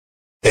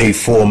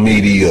A4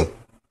 Media,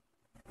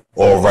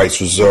 all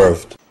rights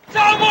reserved.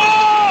 How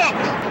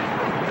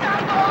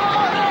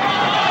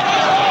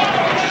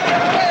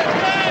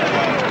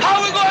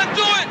we gonna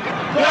do it?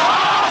 The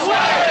House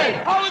way!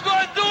 How we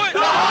gonna do it? The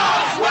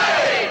House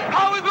way!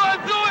 How we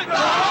gonna do it? The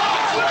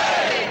House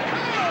way!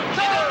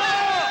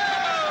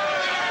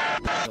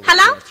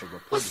 Hello?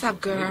 What's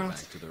up, girl?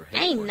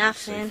 Ain't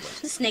nothing.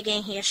 This nigga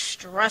in here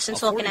stressing,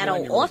 talking that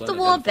old off the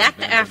wall, back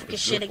to Africa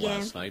shit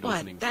again.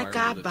 What, that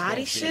guy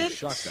body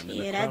shit?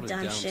 Yeah, that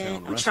dumb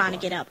shit. I'm trying to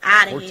get up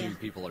out of here.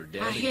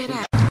 I hear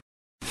that.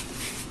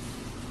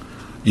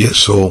 Yeah,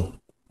 so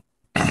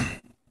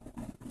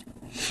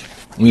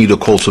we need to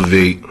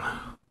cultivate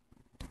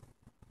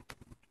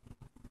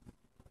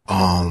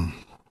and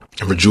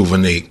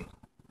rejuvenate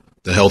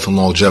the health and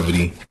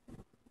longevity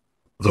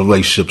of the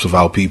relationships of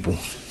our people.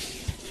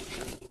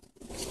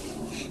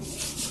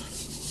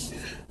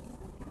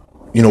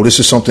 You know, this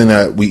is something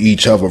that we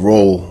each have a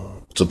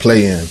role to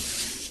play in.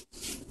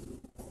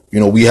 You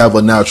know, we have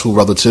a natural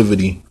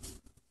relativity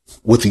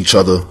with each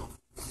other,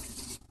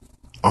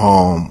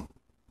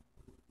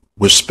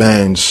 which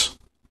spans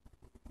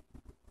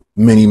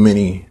many,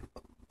 many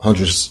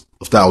hundreds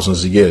of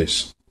thousands of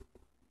years.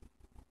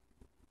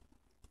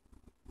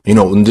 You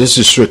know, and this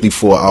is strictly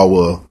for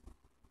our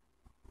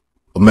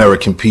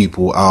American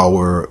people,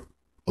 our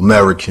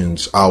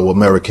Americans, our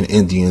American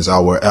Indians,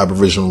 our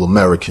Aboriginal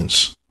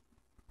Americans.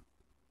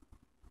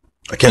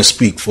 I can't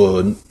speak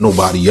for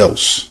nobody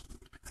else.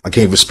 I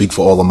can't even speak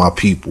for all of my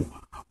people.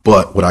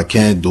 But what I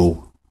can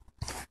do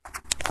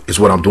is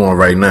what I'm doing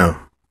right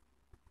now,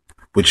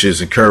 which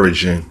is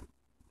encouraging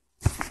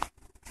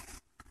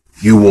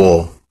you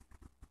all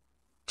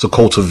to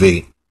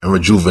cultivate and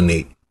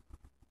rejuvenate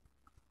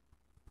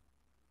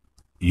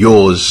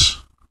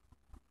yours,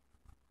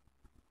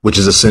 which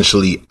is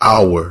essentially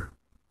our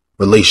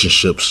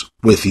relationships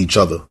with each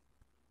other.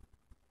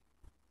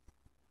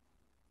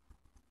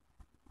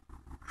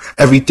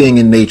 Everything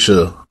in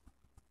nature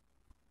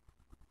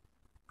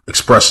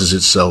expresses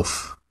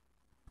itself,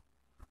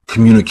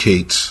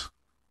 communicates,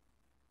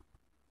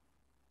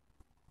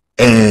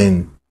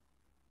 and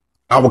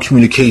our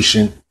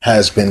communication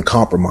has been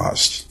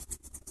compromised.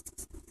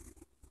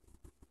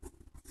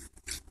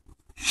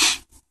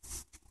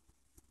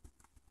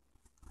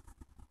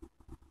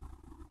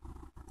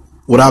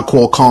 What I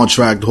call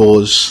contract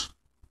whores,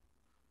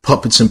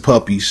 puppets and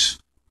puppies,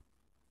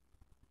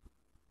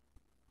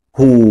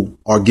 who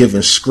are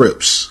given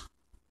scripts,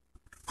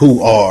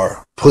 who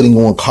are putting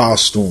on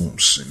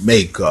costumes and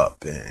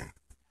makeup and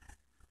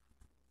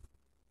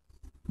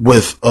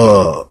with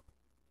a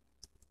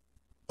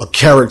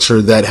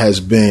character that has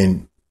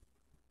been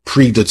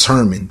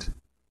predetermined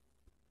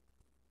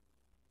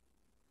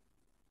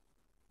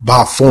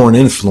by foreign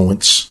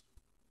influence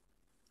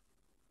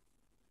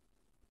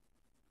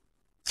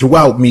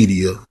throughout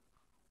media,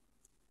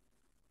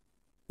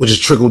 which has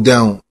trickled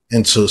down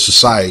into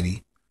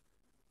society.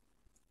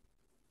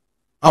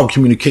 Our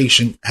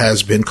communication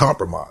has been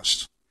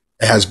compromised.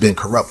 It has been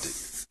corrupted.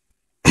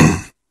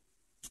 The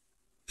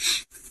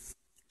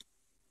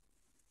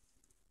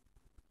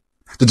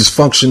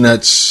dysfunction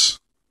that's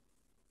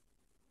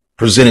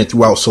presented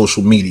throughout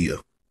social media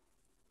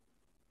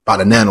by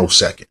the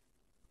nanosecond.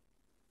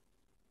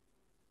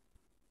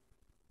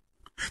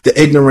 The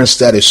ignorance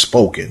that is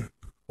spoken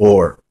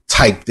or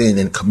typed in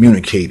and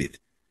communicated,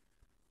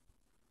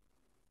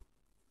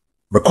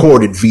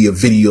 recorded via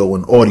video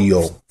and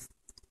audio.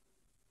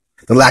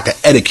 The lack of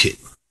etiquette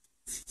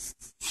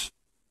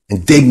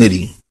and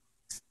dignity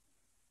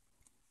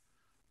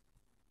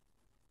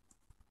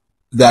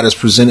that is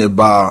presented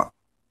by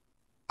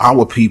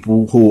our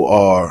people who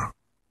are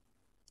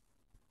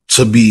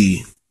to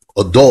be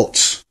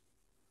adults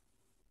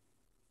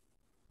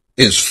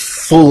is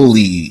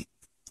fully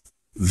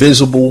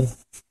visible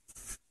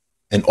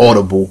and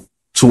audible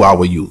to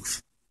our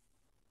youth.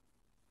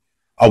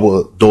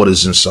 Our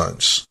daughters and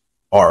sons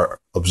are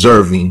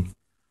observing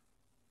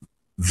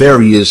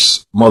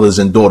various mothers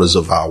and daughters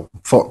of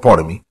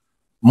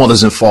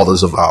mothers and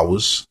fathers of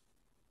ours,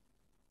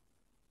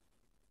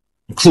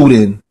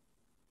 including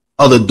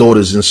other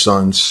daughters and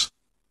sons,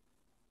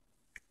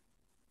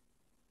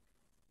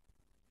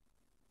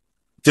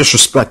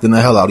 disrespecting the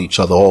hell out of each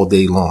other all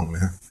day long,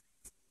 man.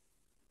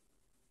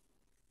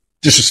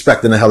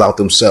 Disrespecting the hell out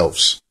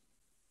themselves.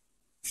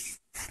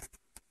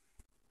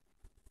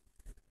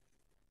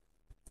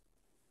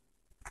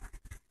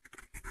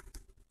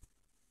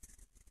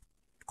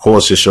 Of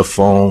course, it's your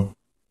phone.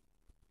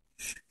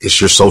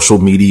 It's your social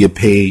media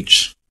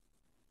page.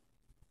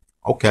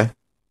 Okay.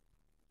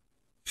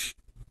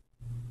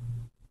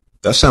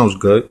 That sounds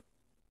good.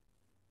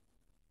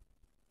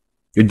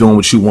 You're doing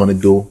what you want to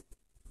do.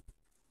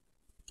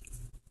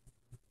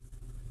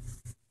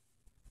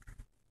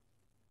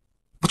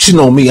 But you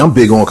know me, I'm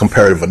big on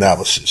comparative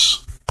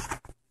analysis.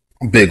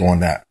 I'm big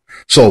on that.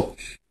 So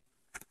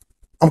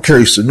I'm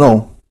curious to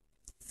know,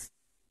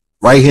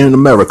 right here in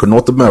America,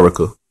 North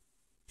America,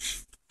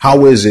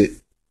 how is it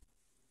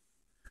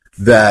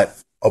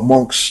that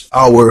amongst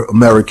our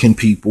American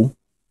people,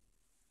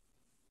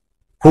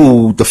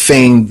 who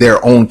defame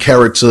their own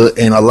character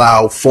and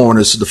allow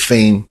foreigners to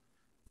defame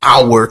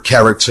our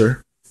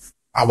character,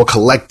 our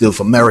collective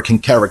American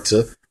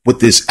character, with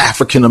this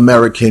African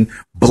American,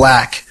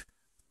 black,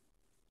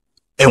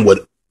 and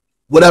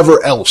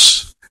whatever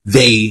else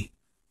they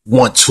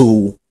want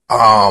to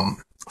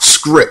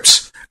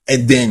script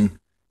and then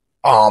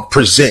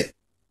present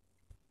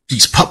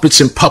these puppets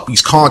and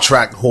puppies,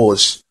 contract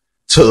whores,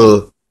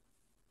 to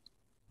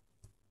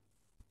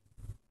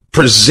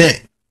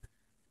present,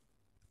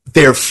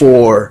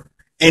 therefore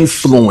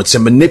influence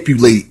and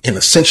manipulate and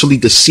essentially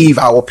deceive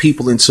our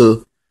people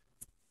into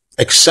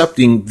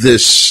accepting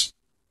these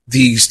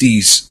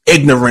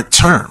ignorant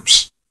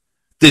terms,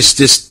 these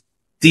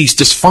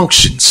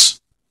dysfunctions,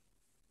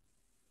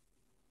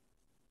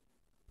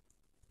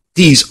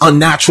 these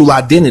unnatural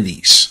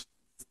identities.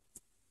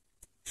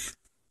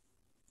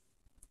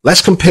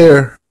 Let's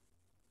compare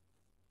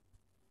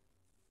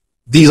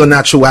these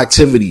unnatural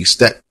activities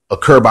that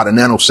occur by the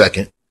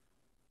nanosecond,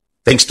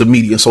 thanks to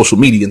media and social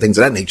media and things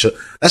of that nature.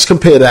 Let's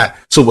compare that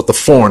to what the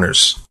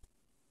foreigners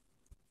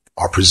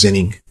are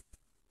presenting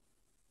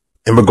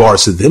in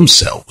regards to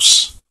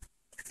themselves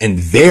and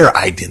their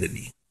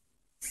identity.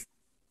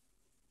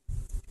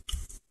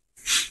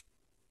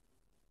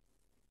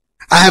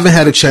 I haven't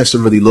had a chance to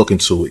really look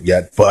into it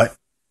yet, but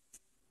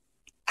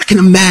I can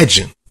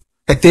imagine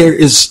that there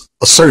is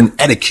a certain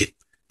etiquette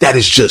that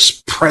is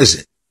just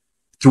present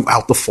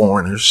throughout the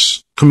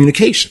foreigners'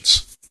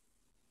 communications.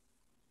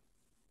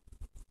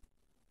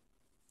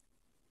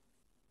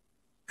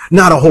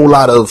 Not a whole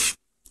lot of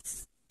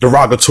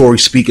derogatory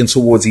speaking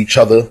towards each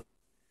other.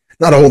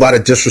 Not a whole lot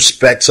of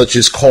disrespect, such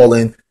as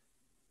calling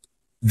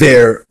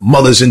their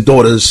mothers and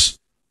daughters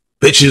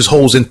bitches,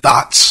 hoes, and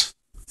thoughts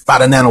by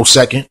the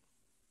nanosecond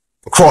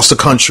across the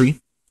country.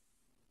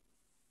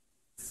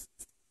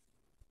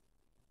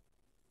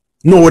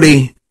 Nor are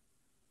they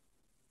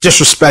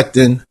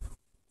disrespecting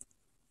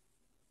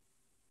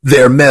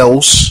their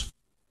males,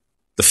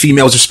 the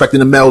females respecting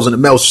the males and the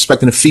males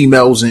respecting the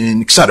females,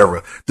 and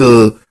etc.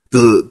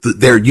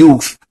 Their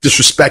youth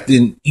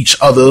disrespecting each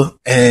other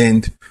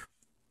and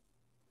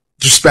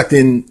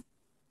disrespecting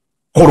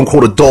quote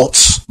unquote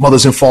adults,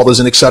 mothers and fathers,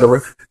 and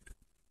etc.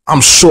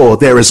 I'm sure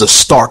there is a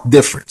stark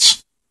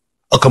difference,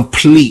 a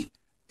complete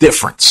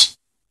difference.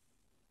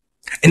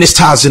 And this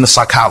ties into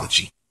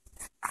psychology.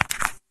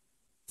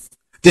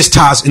 This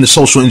ties into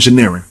social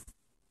engineering.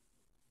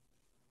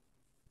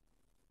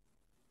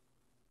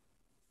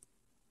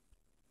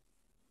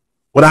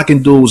 What I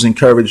can do is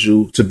encourage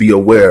you to be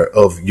aware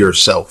of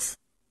yourself.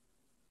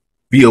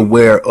 Be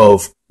aware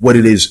of what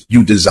it is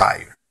you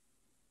desire.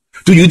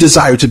 Do you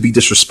desire to be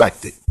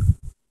disrespected?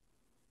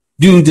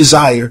 Do you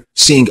desire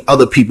seeing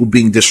other people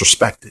being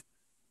disrespected?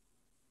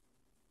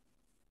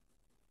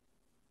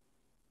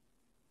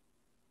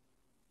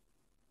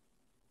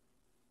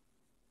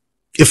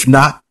 If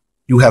not,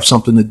 you have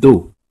something to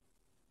do.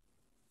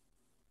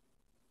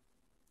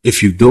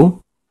 If you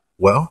do,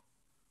 well,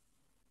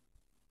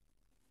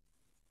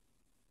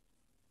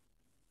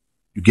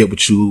 you get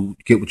what you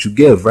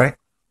give, right?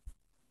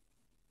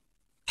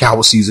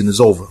 Coward season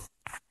is over.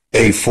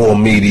 A4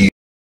 Media.